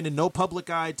nothing. Been in no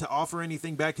public eye to offer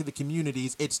anything back to the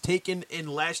communities. It's taken in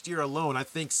last year alone, I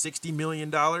think, $60 million.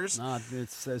 No,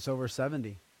 it's over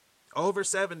 70. Over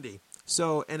 70.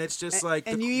 So, and it's just like,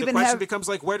 and the question becomes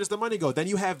like, where does the money go? Then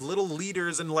you have little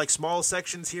leaders in like small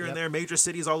sections here and there, major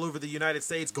cities all over the United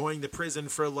States going to prison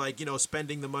for like, you know,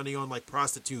 spending the money on like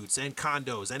prostitutes and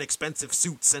condos and expensive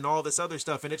suits and all this other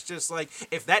stuff. And it's just like,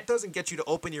 if that doesn't get you to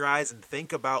open your eyes and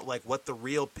think about like what the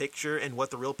real picture and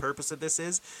what the real purpose of this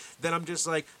is, then I'm just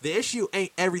like, the issue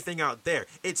ain't everything out there.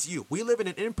 It's you. We live in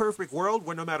an imperfect world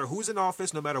where no matter who's in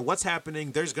office, no matter what's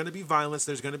happening, there's going to be violence.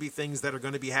 There's going to be things that are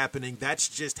going to be happening. That's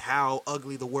just how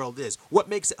ugly the world is. What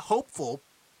makes it hopeful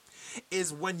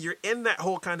is when you're in that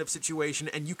whole kind of situation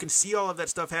and you can see all of that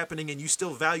stuff happening and you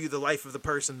still value the life of the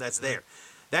person that's there.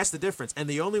 That's the difference. And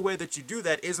the only way that you do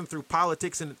that isn't through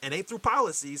politics and ain't through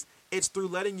policies. It's through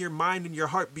letting your mind and your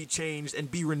heart be changed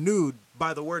and be renewed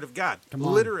by the word of God.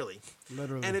 Literally.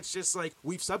 Literally. And it's just like,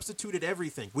 we've substituted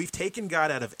everything. We've taken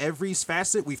God out of every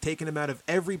facet. We've taken him out of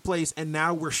every place. And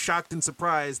now we're shocked and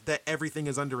surprised that everything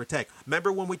is under attack.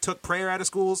 Remember when we took prayer out of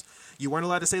schools? You weren't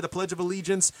allowed to say the Pledge of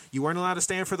Allegiance. You weren't allowed to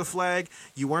stand for the flag.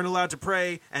 You weren't allowed to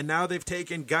pray. And now they've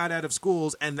taken God out of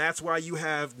schools. And that's why you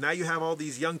have all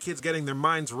these young kids getting their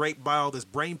minds raped by all this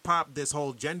brain pop, this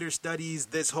whole gender studies,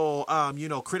 this whole,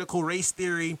 critical race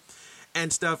theory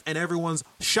and stuff, and everyone's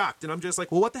shocked. And I'm just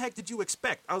like, well, what the heck did you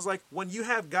expect? I was like, when you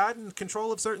have God in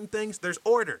control of certain things, there's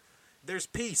order, there's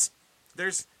peace,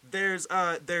 there's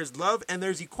love, and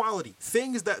there's equality.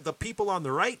 Things that the people on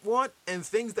the right want and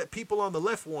things that people on the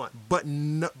left want, but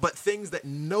things that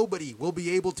nobody will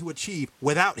be able to achieve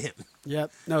without him.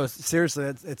 Yep. No, seriously,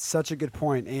 it's such a good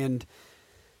point. And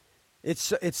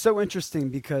it's so interesting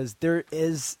because there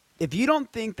is, if you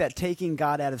don't think that taking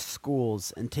God out of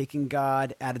schools and taking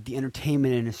God out of the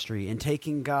entertainment industry and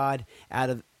taking God out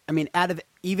of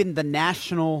even the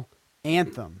national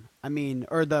anthem,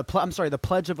 the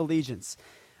Pledge of Allegiance,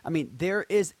 there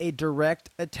is a direct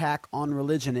attack on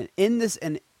religion. And in this,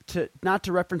 and not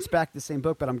to reference back the same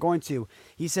book, but I'm going to,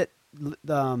 he said,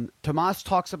 Tomas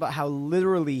talks about how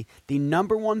literally the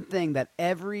number one thing that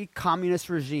every communist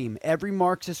regime, every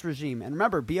Marxist regime, and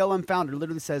remember, BLM founder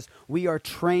literally says, we are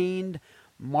trained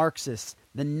Marxists.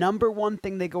 The number one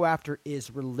thing they go after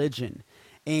is religion.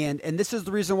 And this is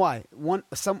the reason why.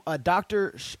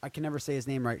 Dr. I can never say his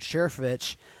name right,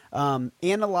 Sherevich,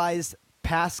 analyzed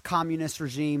past communist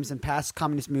regimes and past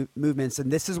communist movements.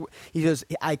 And this is, he goes,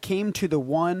 I came to the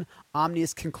one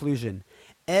omnious conclusion.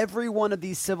 Every one of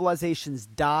these civilizations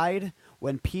died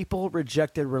when people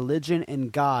rejected religion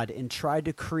and God and tried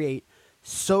to create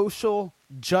social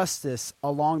justice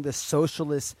along the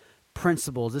socialist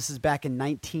principles. This is back in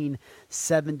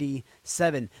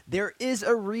 1977. There is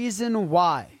a reason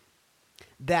why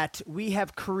that we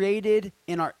have created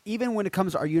even when it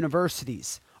comes to our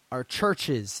universities, our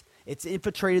churches, it's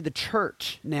infiltrated the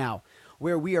church now,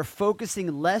 where we are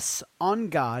focusing less on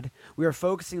God, we are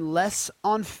focusing less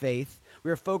on faith, we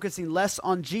are focusing less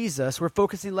on Jesus. We're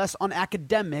focusing less on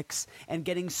academics and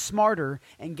getting smarter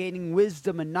and gaining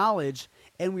wisdom and knowledge.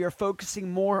 And we are focusing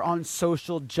more on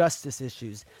social justice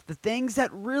issues, the things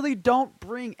that really don't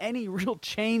bring any real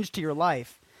change to your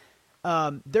life.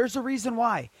 There's a reason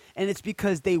why. And it's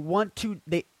because one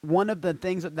of the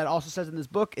things that also says in this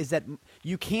book is that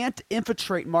you can't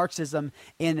infiltrate Marxism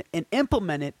and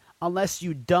implement it unless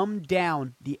you dumb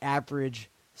down the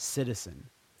average citizen.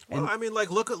 Well,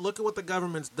 look at what the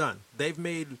government's done. They've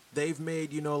made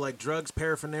drugs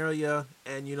paraphernalia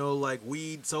and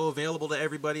weed so available to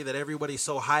everybody that everybody's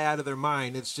so high out of their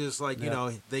mind. It's just like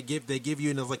they give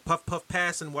you puff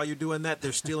pass, and while you're doing that,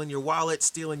 they're stealing your wallet,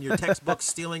 stealing your textbooks,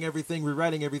 stealing everything,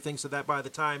 rewriting everything, so that by the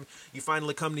time you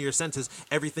finally come to your senses,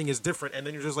 everything is different, and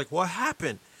then you're just like, what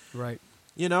happened? Right.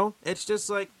 It's just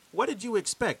like, what did you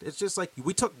expect? It's just like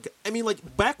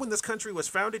back when this country was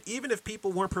founded, even if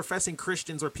people weren't professing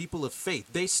Christians or people of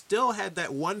faith, they still had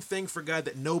that one thing for God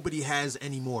that nobody has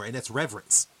anymore, and it's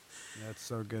reverence. That's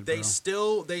so good, They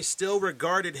bro. still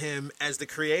regarded him as the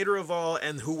creator of all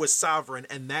and who was sovereign,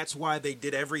 and that's why they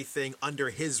did everything under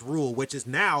his rule, which is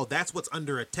now that's what's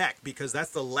under attack, because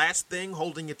that's the last thing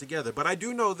holding it together. But I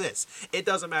do know this. It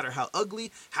doesn't matter how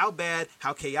ugly, how bad,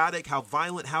 how chaotic, how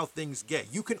violent, how things get.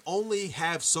 You can only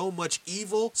have so much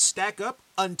evil stack up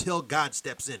until God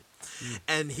steps in.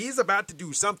 And he's about to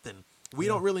do something. We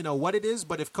don't really know what it is,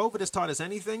 but if COVID has taught us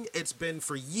anything, it's been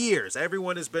for years.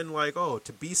 Everyone has been like,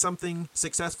 to be something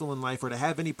successful in life or to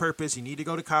have any purpose, you need to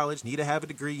go to college, need to have a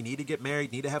degree, you need to get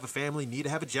married, need to have a family, need to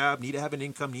have a job, need to have an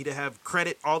income, need to have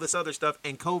credit, all this other stuff.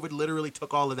 And COVID literally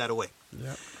took all of that away.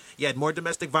 Yep. You had more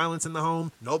domestic violence in the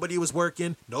home. Nobody was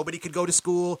working. Nobody could go to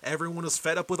school. Everyone was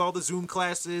fed up with all the Zoom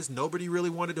classes. Nobody really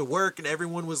wanted to work, and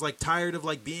everyone was tired of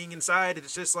being inside.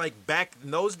 It's just back in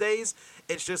those days,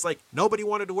 it's just nobody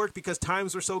wanted to work because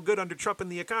times were so good under Trump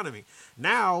and the economy.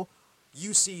 Now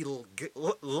you see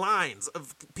lines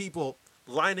of people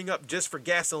lining up just for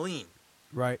gasoline.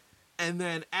 Right. And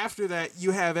then after that,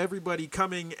 you have everybody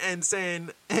coming and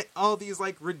saying all these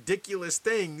ridiculous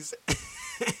things.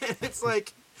 And it's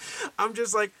I'm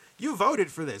just you voted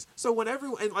for this. So when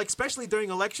everyone, and especially during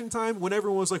election time, when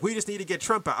everyone was we just need to get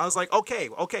Trump out, I was okay.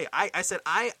 I said,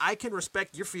 I can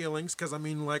respect your feelings because I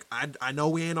know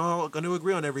we ain't all going to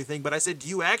agree on everything, but I said, do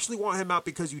you actually want him out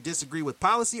because you disagree with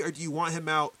policy, or do you want him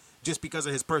out just because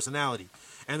of his personality?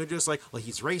 And they're just like, well,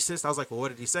 he's racist. I was like, well, what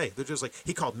did he say? They're just like,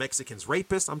 he called Mexicans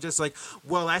rapists. I'm just like,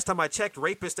 well, last time I checked,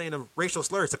 rapist ain't a racial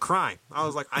slur. It's a crime. I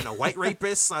was like, I know white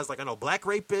rapists. I was like, I know black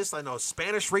rapists. I know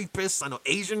Spanish rapists. I know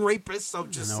Asian rapists.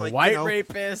 I'm just like, white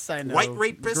rapists. I know white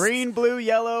rapists. Green, blue,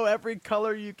 yellow, every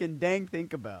color you can dang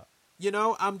think about. You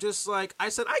know, I'm just like, I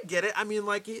said, I get it. I mean,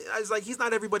 like, I was like, he's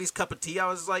not everybody's cup of tea. I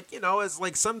was like, you know, it's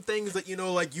like some things that, you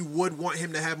know, like you would want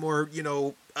him to have more, you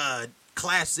know,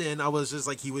 class in. I was just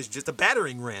like, he was just a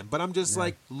battering ram. But I'm just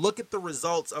like, look at the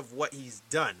results of what he's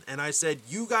done. And I said,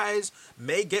 you guys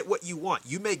may get what you want.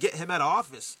 You may get him out of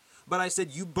office. But I said,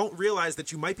 you don't realize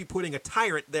that you might be putting a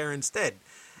tyrant there instead.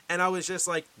 And I was just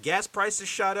like, gas prices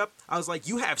shot up. I was like,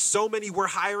 you have so many we're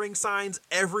hiring signs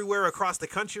everywhere across the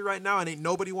country right now, and ain't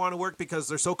nobody want to work because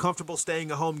they're so comfortable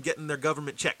staying at home getting their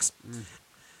government checks.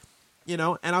 You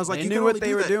know, and I was like, they you knew can what only they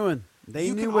do were that. doing. They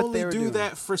you knew can what only they were do doing.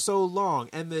 that for so long.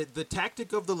 And the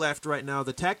tactic of the left right now,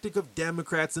 the tactic of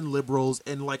Democrats and liberals,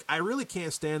 and like, I really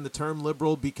can't stand the term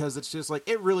liberal because it's just like,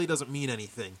 it really doesn't mean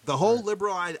anything. The whole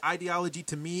liberal ideology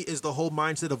to me is the whole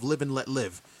mindset of live and let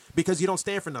live. Because you don't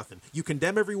stand for nothing. You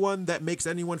condemn everyone that makes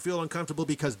anyone feel uncomfortable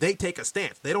because they take a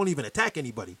stance. They don't even attack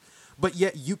anybody. But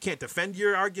yet you can't defend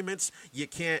your arguments. You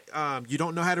can't, you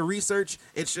don't know how to research.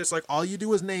 It's just like all you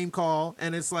do is name call.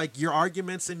 And it's like your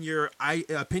arguments and your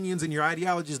opinions and your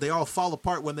ideologies, they all fall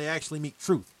apart when they actually meet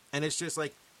truth. And it's just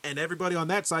like, and everybody on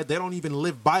that side, they don't even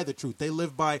live by the truth. They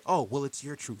live by, oh, well, it's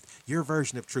your truth, your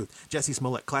version of truth. Jesse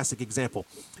Smollett, classic example,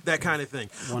 that kind of thing.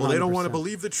 100%. Well, they don't want to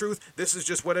believe the truth. This is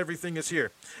just what everything is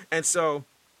here. And so.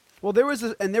 Well, there was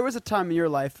a time in your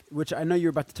life, which I know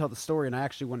you're about to tell the story, and I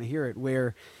actually want to hear it,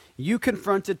 where you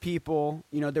confronted people.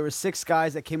 You know, there were 6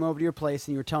 guys that came over to your place,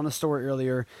 and you were telling a story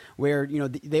earlier where, you know,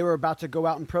 they were about to go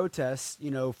out and protest,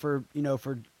 for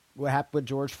what happened with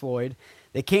George Floyd.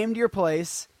 They came to your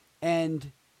place,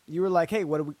 and you were like, hey,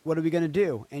 what are we going to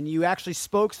do? And you actually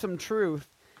spoke some truth,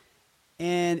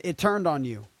 and it turned on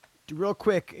you. Real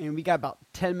quick, and we got about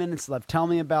 10 minutes left. Tell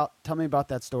me about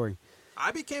that story.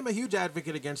 I became a huge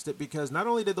advocate against it because not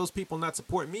only did those people not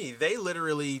support me, they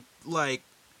literally, like,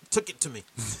 took it to me.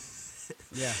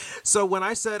 Yeah. So when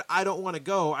I said I don't want to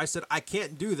go, I said I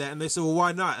can't do that, and they said, well,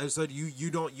 why not? I said you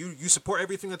support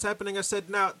everything that's happening. I said,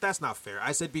 no, that's not fair.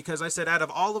 I said, because I said out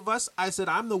of all of us, I said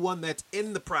I'm the one that's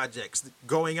in the projects,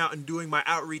 going out and doing my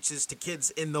outreaches to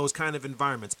kids in those kind of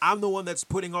environments. I'm the one that's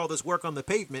putting all this work on the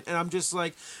pavement, and I'm just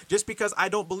like, just because I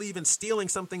don't believe in stealing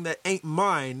something that ain't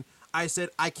mine, I said,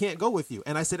 I can't go with you.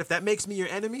 And I said, if that makes me your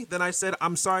enemy, then I said,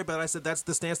 I'm sorry, but I said, that's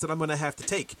the stance that I'm going to have to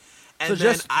take. And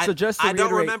I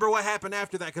don't remember what happened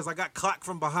after that because I got clocked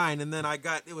from behind, and then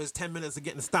it was 10 minutes of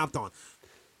getting stomped on.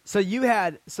 So you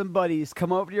had some buddies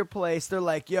come over to your place. They're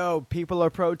like, yo, people are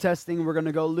protesting. We're going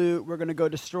to go loot. We're going to go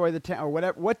destroy the town or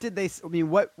whatever. What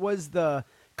was the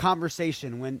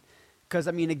conversation because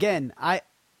I mean, again,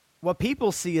 what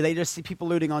people see, they just see people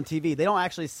looting on TV. They don't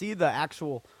actually see the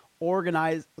actual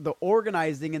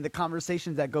organizing and the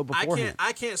conversations that go beforehand.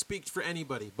 I can't speak for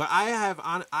anybody, but I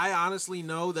honestly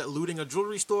know that looting a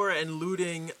jewelry store and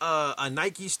looting a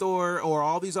Nike store or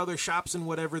all these other shops and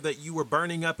whatever that you were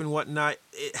burning up and whatnot,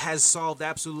 it has solved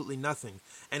absolutely nothing.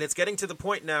 And it's getting to the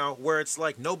point now where it's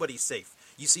like nobody's safe.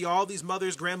 You see all these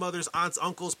mothers, grandmothers, aunts,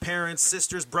 uncles, parents,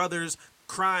 sisters, brothers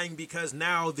crying because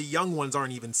now the young ones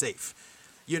aren't even safe.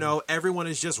 You know, everyone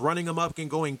is just running them up and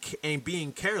going and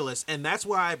being careless. And that's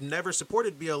why I've never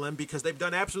supported BLM, because they've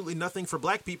done absolutely nothing for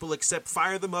black people except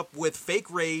fire them up with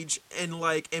fake rage and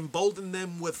like embolden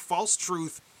them with false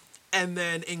truth and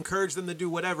then encourage them to do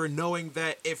whatever, knowing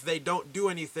that if they don't do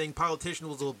anything,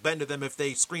 politicians will bend to them if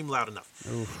they scream loud enough.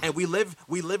 Oof. And we live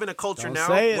in a culture Don't now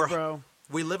say it, where bro.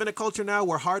 We live in a culture now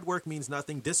where hard work means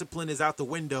nothing, discipline is out the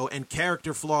window, and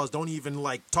character flaws don't even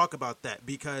like talk about that,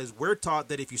 because we're taught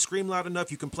that if you scream loud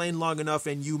enough, you complain long enough,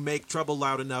 and you make trouble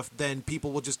loud enough, then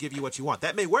people will just give you what you want.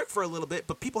 That may work for a little bit,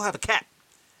 but people have a cap,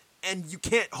 and you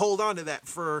can't hold on to that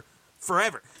for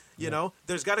forever. You know,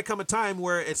 there's got to come a time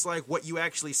where it's like what you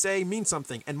actually say means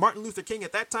something. And Martin Luther King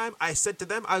at that time, I said to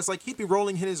them, I was like, he'd be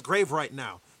rolling in his grave right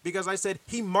now. Because I said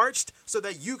he marched so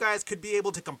that you guys could be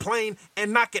able to complain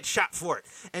and not get shot for it.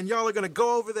 And y'all are going to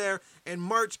go over there and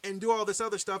march and do all this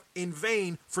other stuff in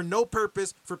vain for no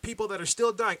purpose for people that are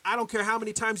still dying. I don't care how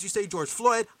many times you say George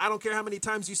Floyd. I don't care how many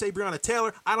times you say Breonna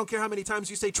Taylor. I don't care how many times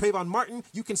you say Trayvon Martin.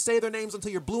 You can say their names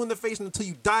until you're blue in the face and until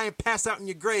you die and pass out in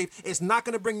your grave. It's not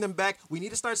going to bring them back. We need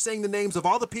to start saying the names of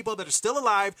all the people that are still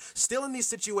alive, still in these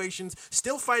situations,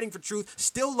 still fighting for truth,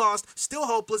 still lost, still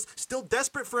hopeless, still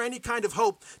desperate for any kind of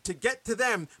hope, to get to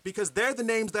them, because they're the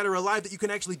names that are alive that you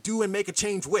can actually do and make a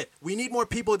change with. We need more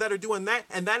people that are doing that,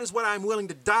 and that is what I'm I'm willing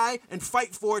to die and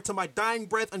fight for to my dying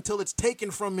breath until it's taken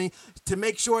from me, to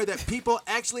make sure that people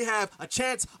actually have a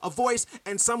chance, a voice,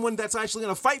 and someone that's actually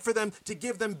going to fight for them to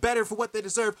give them better for what they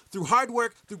deserve through hard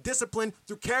work, through discipline,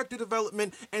 through character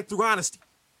development, and through honesty.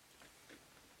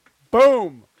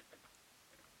 Boom.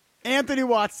 Anthony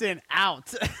Watson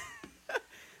out.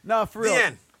 No, for real. The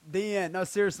end. The end. No,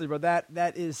 seriously, bro.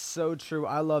 That is so true.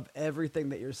 I love everything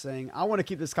that you're saying. I want to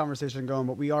keep this conversation going,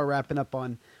 but we are wrapping up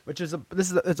on, it's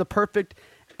a perfect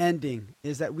ending,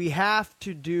 is that we have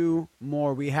to do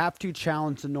more. We have to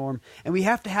challenge the norm, and we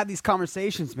have to have these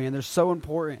conversations, man. They're so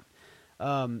important.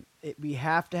 We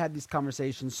have to have these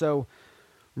conversations. So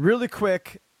really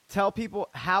quick, tell people,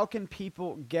 how can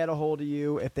people get a hold of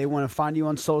you if they want to find you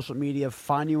on social media,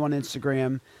 find you on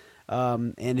Instagram,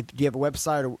 and if you have a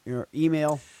website or your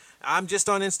email? I'm just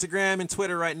on Instagram and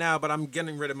Twitter right now, but I'm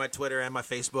getting rid of my Twitter and my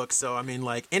Facebook. So, I mean,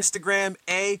 like, Instagram,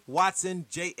 A Watson,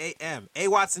 Jam. A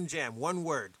Watson Jam. One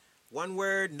word. One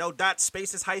word, no dots,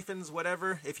 spaces, hyphens,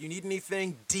 whatever. If you need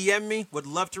anything, DM me. Would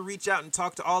love to reach out and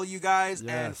talk to all of you guys.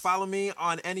 Yes. And follow me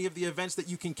on any of the events that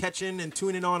you can catch in and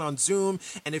tune in on Zoom.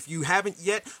 And if you haven't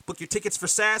yet, book your tickets for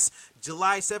SAS,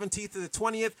 July 17th to the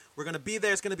 20th. We're going to be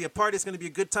there. It's going to be a party. It's going to be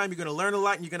a good time. You're going to learn a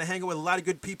lot, and you're going to hang out with a lot of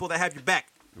good people that have your back.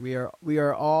 We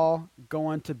are all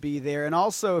going to be there. And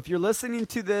also, if you're listening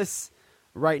to this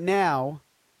right now,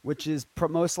 which is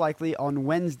most likely on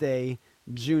Wednesday,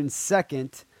 June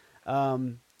 2nd,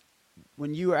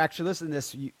 when you are actually listening to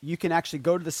this, you can actually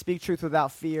go to the Speak Truth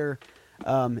Without Fear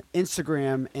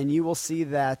Instagram, and you will see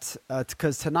that,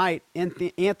 because tonight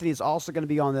Anthony is also going to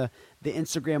be on the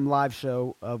Instagram live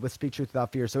show with Speak Truth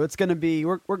Without Fear. So it's going to be,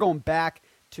 we're going back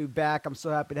to back. I'm so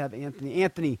happy to have Anthony.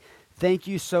 Anthony, thank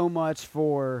you so much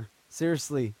for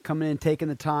seriously coming in, taking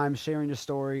the time, sharing your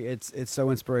story. It's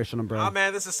so inspirational, bro. Oh,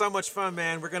 man, this is so much fun,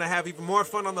 man. We're going to have even more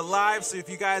fun on the live. So if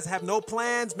you guys have no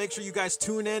plans, make sure you guys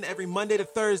tune in every Monday to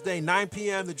Thursday, 9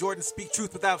 p.m. The Jordan Speak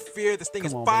Truth Without Fear. This thing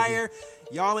is fire. Baby.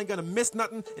 Y'all ain't going to miss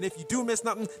nothing. And if you do miss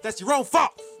nothing, that's your own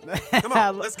fault. Come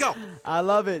on, let's go. I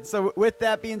love it. So with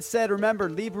that being said, remember,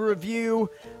 leave a review.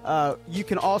 You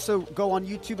can also go on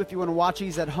YouTube if you want to watch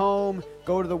these at home.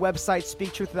 Go to the website,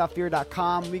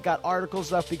 speaktruthwithoutfear.com. We got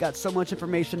articles up. We got so much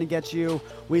information to get you.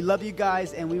 We love you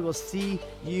guys, and we will see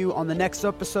you on the next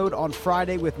episode on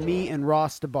Friday with me and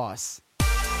Ross the Boss.